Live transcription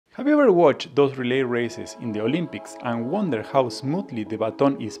Have you ever watched those relay races in the Olympics and wondered how smoothly the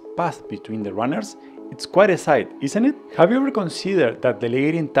baton is passed between the runners? It's quite a sight, isn't it? Have you ever considered that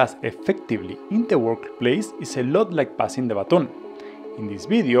delegating tasks effectively in the workplace is a lot like passing the baton? In this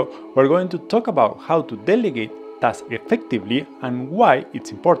video, we're going to talk about how to delegate tasks effectively and why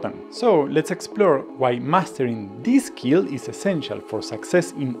it's important. So let's explore why mastering this skill is essential for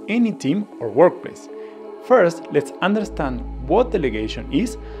success in any team or workplace. First, let's understand what delegation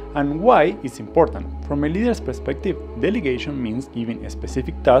is and why it's important. From a leader's perspective, delegation means giving a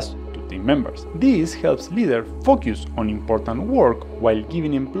specific task to team members. This helps leaders focus on important work while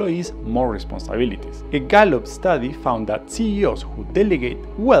giving employees more responsibilities. A Gallup study found that CEOs who delegate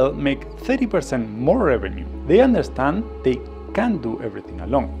well make 30% more revenue. They understand they can't do everything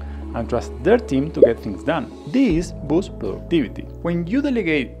alone and trust their team to get things done. This boosts productivity. When you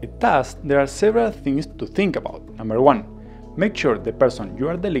delegate a task, there are several things to think about. Number one, make sure the person you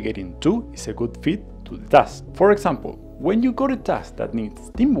are delegating to is a good fit to the task. For example, when you got a task that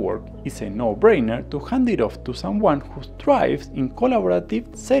needs teamwork, it's a no-brainer to hand it off to someone who thrives in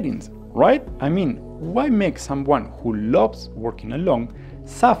collaborative settings, right? I mean, why make someone who loves working alone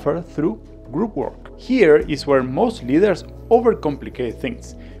suffer through group work? Here is where most leaders overcomplicate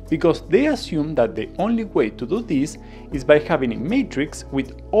things, because they assume that the only way to do this is by having a matrix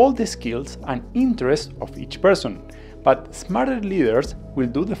with all the skills and interests of each person. But smarter leaders will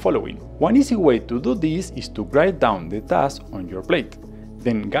do the following. One easy way to do this is to write down the tasks on your plate.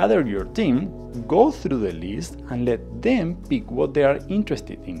 Then gather your team, go through the list, and let them pick what they are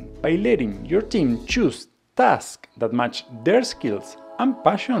interested in. By letting your team choose tasks that match their skills and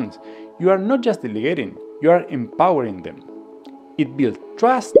passions, you are not just delegating, you are empowering them. It builds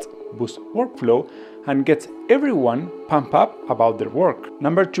trust, boosts workflow, and gets everyone pumped up about their work.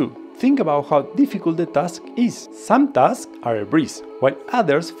 Number two, think about how difficult the task is. Some tasks are a breeze, while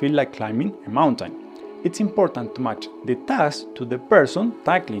others feel like climbing a mountain. It's important to match the task to the person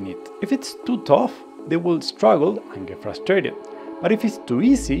tackling it. If it's too tough, they will struggle and get frustrated. But if it's too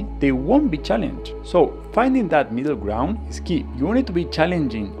easy, they won't be challenged. So finding that middle ground is key. You want it to be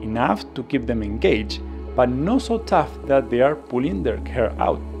challenging enough to keep them engaged, but not so tough that they are pulling their hair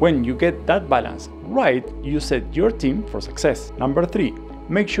out. When you get that balance right, you set your team for success. Number three,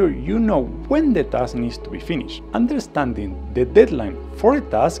 make sure you know when the task needs to be finished. Understanding the deadline for a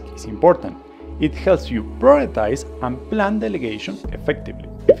task is important. It helps you prioritize and plan delegation effectively.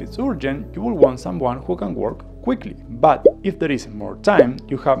 If it's urgent, you will want someone who can work quickly. But if there is more time,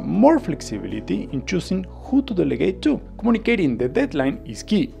 you have more flexibility in choosing who to delegate to. Communicating the deadline is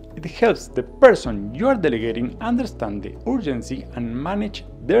key. It helps the person you are delegating understand the urgency and manage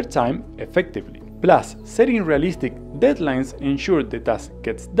their time effectively. Plus, setting realistic deadlines ensures the task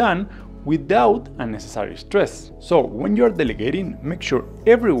gets done without unnecessary stress. So when you're delegating, make sure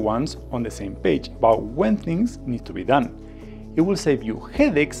everyone's on the same page about when things need to be done. It will save you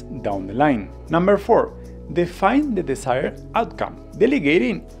headaches down the line. Number four, define the desired outcome.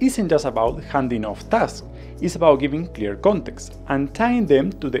 Delegating isn't just about handing off tasks. It's about giving clear context and tying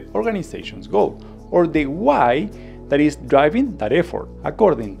them to the organization's goal or the why that is driving that effort.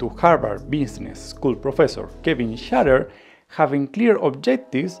 According to Harvard Business School professor Kevin Shatter, having clear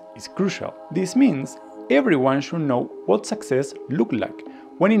objectives is crucial. This means everyone should know what success looks like,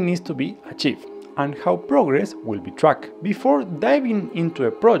 when it needs to be achieved, and how progress will be tracked. Before diving into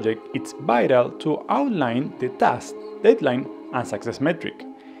a project, it's vital to outline the task, deadline, and success metric.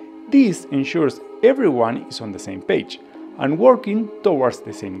 This ensures everyone is on the same page and working towards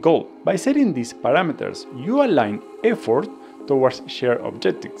the same goal. By setting these parameters, you align effort towards shared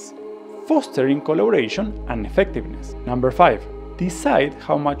objectives, fostering collaboration and effectiveness. Number five, decide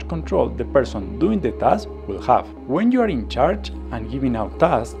how much control the person doing the task will have. When you are in charge and giving out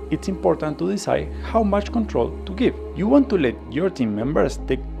tasks, it's important to decide how much control to give. You want to let your team members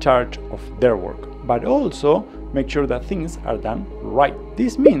take charge of their work, but also make sure that things are done right.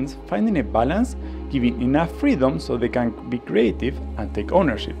 This means finding a balance, giving enough freedom so they can be creative and take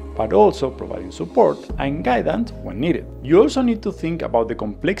ownership, but also providing support and guidance when needed. You also need to think about the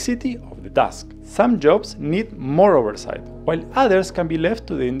complexity of the task. Some jobs need more oversight, while others can be left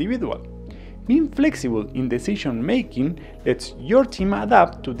to the individual. Being flexible in decision making lets your team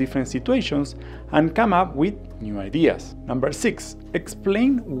adapt to different situations and come up with new ideas. Number six,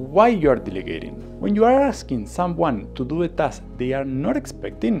 explain why you are delegating. When you are asking someone to do a task they are not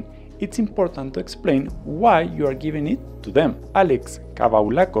expecting, it's important to explain why you are giving it to them. Alex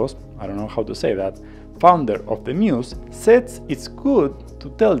Kavaulakos, I don't know how to say that, founder of The Muse, says it's good to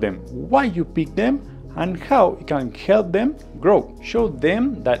tell them why you pick them and how it can help them grow. Show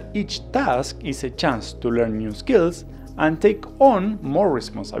them that each task is a chance to learn new skills and take on more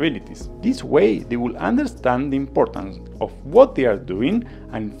responsibilities. This way, they will understand the importance of what they are doing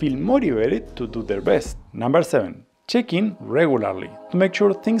and feel motivated to do their best. Number 7. Check in regularly to make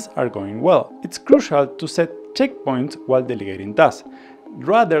sure things are going well. It's crucial to set checkpoints while delegating tasks,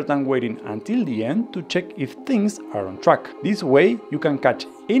 rather than waiting until the end to check if things are on track. This way, you can catch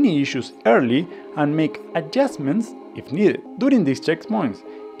any issues early and make adjustments if needed. During these checkpoints,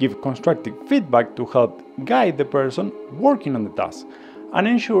 give constructive feedback to help guide the person working on the task and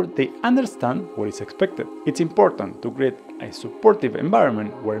ensure they understand what is expected. It's important to create a supportive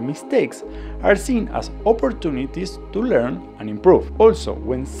environment where mistakes are seen as opportunities to learn and improve. Also,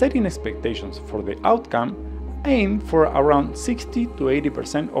 when setting expectations for the outcome, aim for around 60 to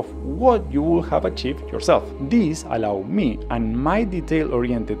 80% of what you will have achieved yourself. These allow me and my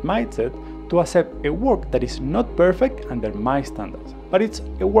detail-oriented mindset to accept a work that is not perfect under my standards, but it's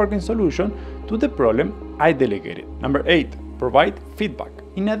a working solution to the problem I delegated. Number 8. Provide feedback.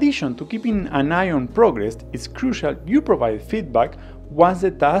 In addition to keeping an eye on progress, it's crucial you provide feedback once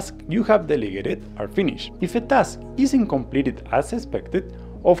the tasks you have delegated are finished. If a task isn't completed as expected,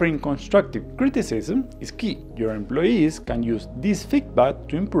 offering constructive criticism is key. Your employees can use this feedback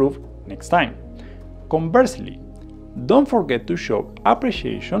to improve next time. Conversely, don't forget to show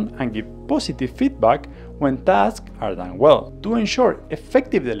appreciation and give positive feedback when tasks are done well. To ensure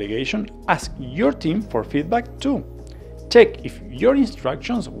effective delegation, ask your team for feedback too. Check if your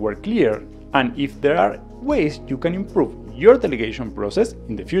instructions were clear and if there are ways you can improve your delegation process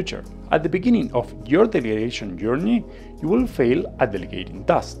in the future. At the beginning of your delegation journey, you will fail at delegating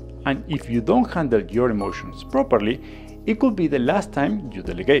tasks, and if you don't handle your emotions properly, it could be the last time you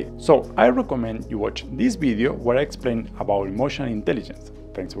delegate. So I recommend you watch this video where I explain about emotional intelligence.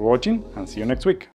 Thanks for watching and see you next week.